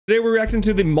Today we're reacting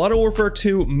to the Modern Warfare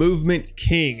 2 Movement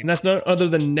King, and that's none other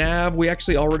than Nav. We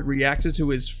actually already reacted to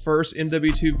his first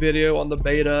MW2 video on the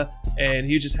beta, and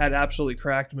he just had absolutely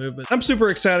cracked movement. I'm super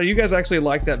excited. You guys actually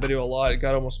liked that video a lot. It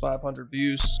got almost 500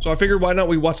 views. So I figured why not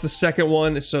we watch the second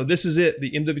one. So this is it,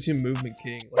 the MW2 Movement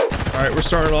King. All right, we're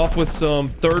starting off with some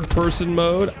third-person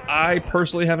mode. I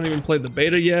personally haven't even played the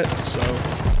beta yet, so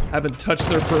haven't touched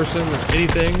their person or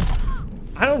anything.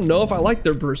 I don't know if I like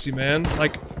third person, man.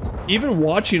 Like, even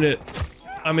watching it,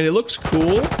 I mean, it looks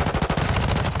cool,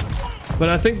 but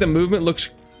I think the movement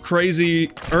looks crazier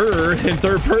in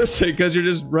third person because you're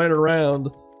just running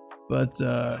around. But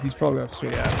he's probably gonna have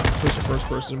to switch to first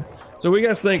person. So what do you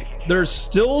guys think? There's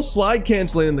still slide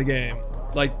canceling in the game,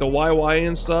 like the YY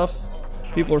and stuff.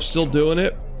 People are still doing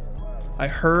it. I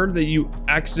heard that you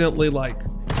accidentally like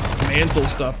mantle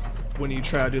stuff when you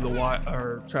try to do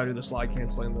the slide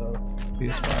canceling the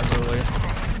PS5 early.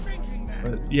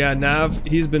 But yeah, Nav,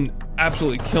 he's been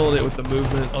absolutely killing it with the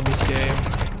movement on this game.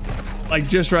 Like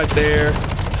just right there.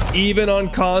 Even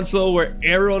on console where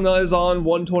everyone is on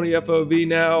 120 FOV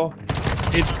now,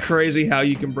 it's crazy how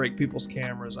you can break people's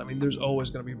cameras. I mean, there's always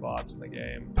gonna be bots in the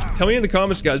game. Tell me in the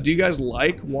comments, guys, do you guys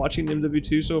like watching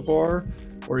MW2 so far?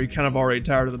 Or are you kind of already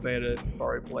tired of the beta if you've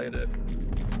already played it?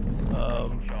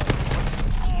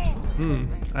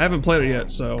 I haven't played it yet,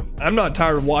 so I'm not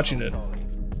tired of watching it.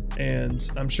 And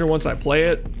I'm sure once I play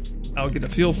it, I'll get a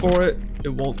feel for it. It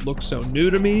won't look so new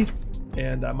to me,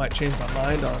 and I might change my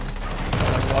mind on if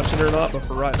I like watching it or not. But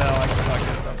for right now, I cannot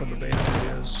get enough of the beta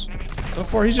videos. So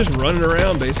far, he's just running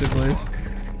around, basically.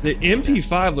 The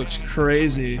MP5 looks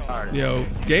crazy. Yo,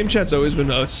 game chat's always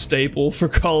been a staple for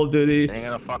Call of Duty. Sitting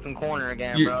in a fucking corner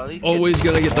again, You're bro. always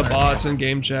gonna get the bots in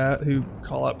game chat who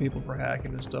call out people for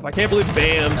hacking and stuff. I can't believe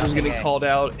Bams was getting called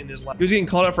out in his life. He was getting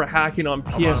called out for hacking on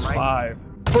PS5.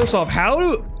 First off, how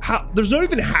there's not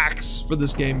even hacks for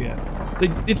this game yet.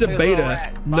 It's a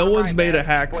beta. No one's made a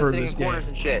hack for this game.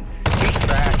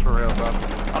 For real, bro.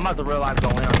 I'm about to realize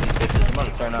going on these bitches. I'm about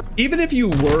to turn up. Even if you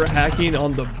were hacking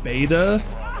on the beta,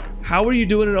 how are you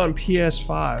doing it on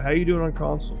PS5? How are you doing it on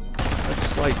console?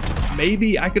 That's like,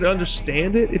 maybe I could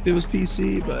understand it if it was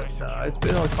PC, but nah, it's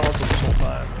been on console this whole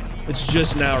time. It's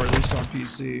just now released on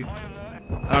PC.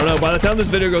 I don't know, by the time this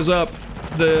video goes up,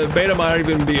 the beta might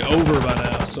even be over by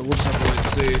now, so we'll just have to wait and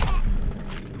see.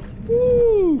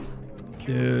 Woo!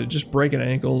 Dude, just breaking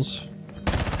ankles.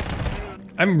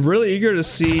 I'm really eager to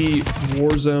see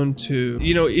Warzone 2.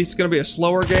 You know, it's gonna be a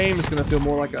slower game. It's gonna feel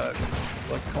more like a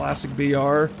classic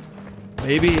VR.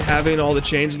 Maybe having all the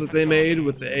changes that they made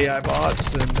with the AI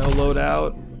bots and no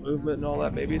loadout, and movement and all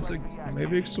that. Maybe it's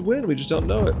a win. We just don't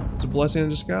know it. It's a blessing in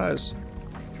disguise.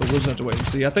 But we'll just have to wait and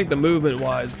see. I think the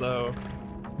movement-wise, though,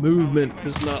 movement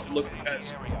does not look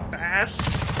as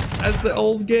fast as the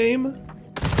old game.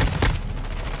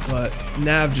 But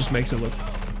Nav just makes it look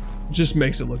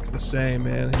the same,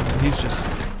 man. He's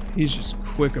just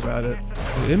quick about it.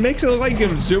 It makes it look like you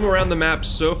can zoom around the map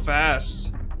so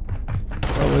fast.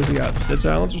 Oh, what has he got? Dead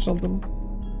silence or something?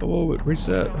 Oh,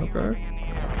 reset. Okay.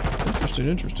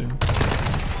 Interesting.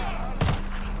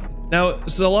 Now,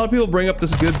 so a lot of people bring up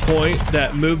this good point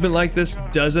that movement like this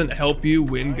doesn't help you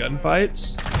win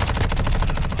gunfights.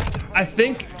 I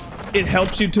think it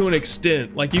helps you to an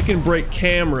extent. Like, you can break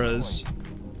cameras,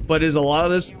 but is a lot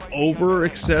of this over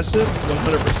excessive?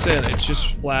 100%. It's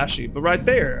just flashy. But right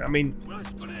there, I mean,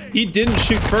 he didn't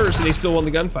shoot first and he still won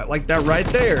the gunfight. Like that right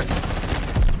there.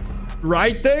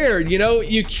 Right there. You know,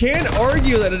 you can't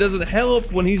argue that it doesn't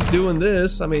help when he's doing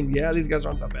this. I mean, yeah, these guys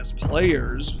aren't the best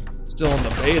players. Still in the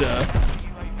beta.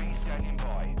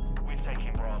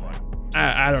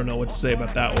 I don't know what to say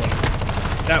about that one.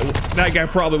 That guy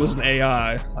probably was an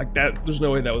AI. Like that, there's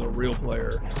no way that was a real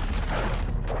player.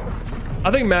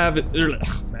 I think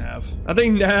I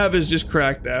think Nav is just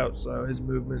cracked out, so his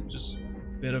movement just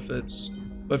benefits.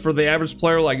 But for the average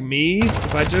player like me,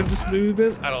 if I did this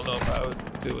movement, I don't know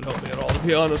if it would help me at all, to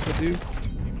be honest with you.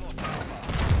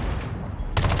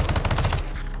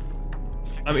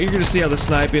 I'm eager to see how the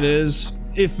sniping is.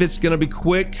 If it's gonna be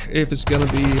quick, if it's gonna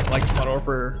be like Modern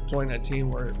Warfare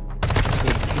 2019, where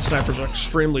the snipers are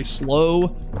extremely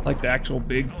slow, like the actual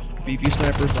big beefy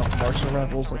snipers, not the marksman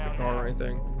rifles like the car or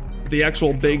anything. The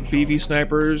actual big beefy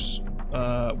snipers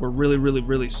were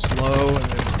really slow, and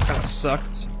they kind of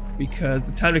sucked because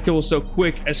the time to kill was so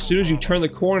quick. As soon as you turn the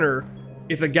corner,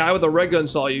 if the guy with a red gun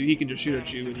saw you, he can just shoot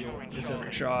at you and you'll miss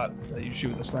every shot that you shoot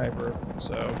with the sniper.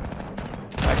 So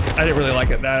I didn't really like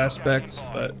it that aspect,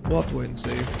 but we'll have to wait and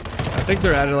see. I think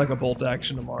they're adding like a bolt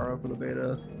action tomorrow for the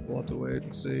beta. We'll have to wait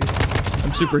and see.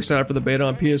 I'm super excited for the beta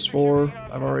on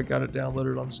PS4. I've already got it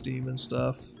downloaded on Steam and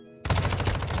stuff.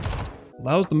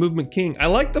 That was the Movement King. I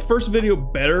like the first video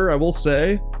better, I will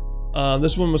say.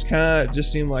 This one was kind of,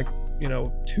 just seemed like, you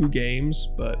know, 2 games,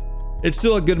 but it's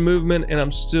still a good movement, and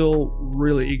I'm still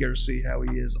really eager to see how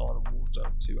he is on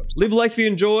Warzone 2. Leave a like if you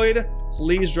enjoyed.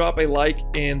 Please drop a like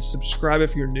and subscribe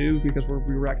if you're new, because we'll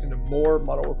be reacting to more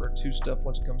Modern Warfare 2 stuff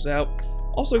once it comes out.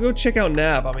 Also, go check out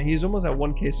Nav. I mean, he's almost at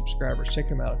 1K subscribers. Check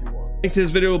him out if you want. Link to this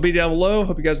video will be down below.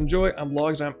 Hope you guys enjoy. I'm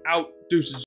Logs, and I'm out. Deuces.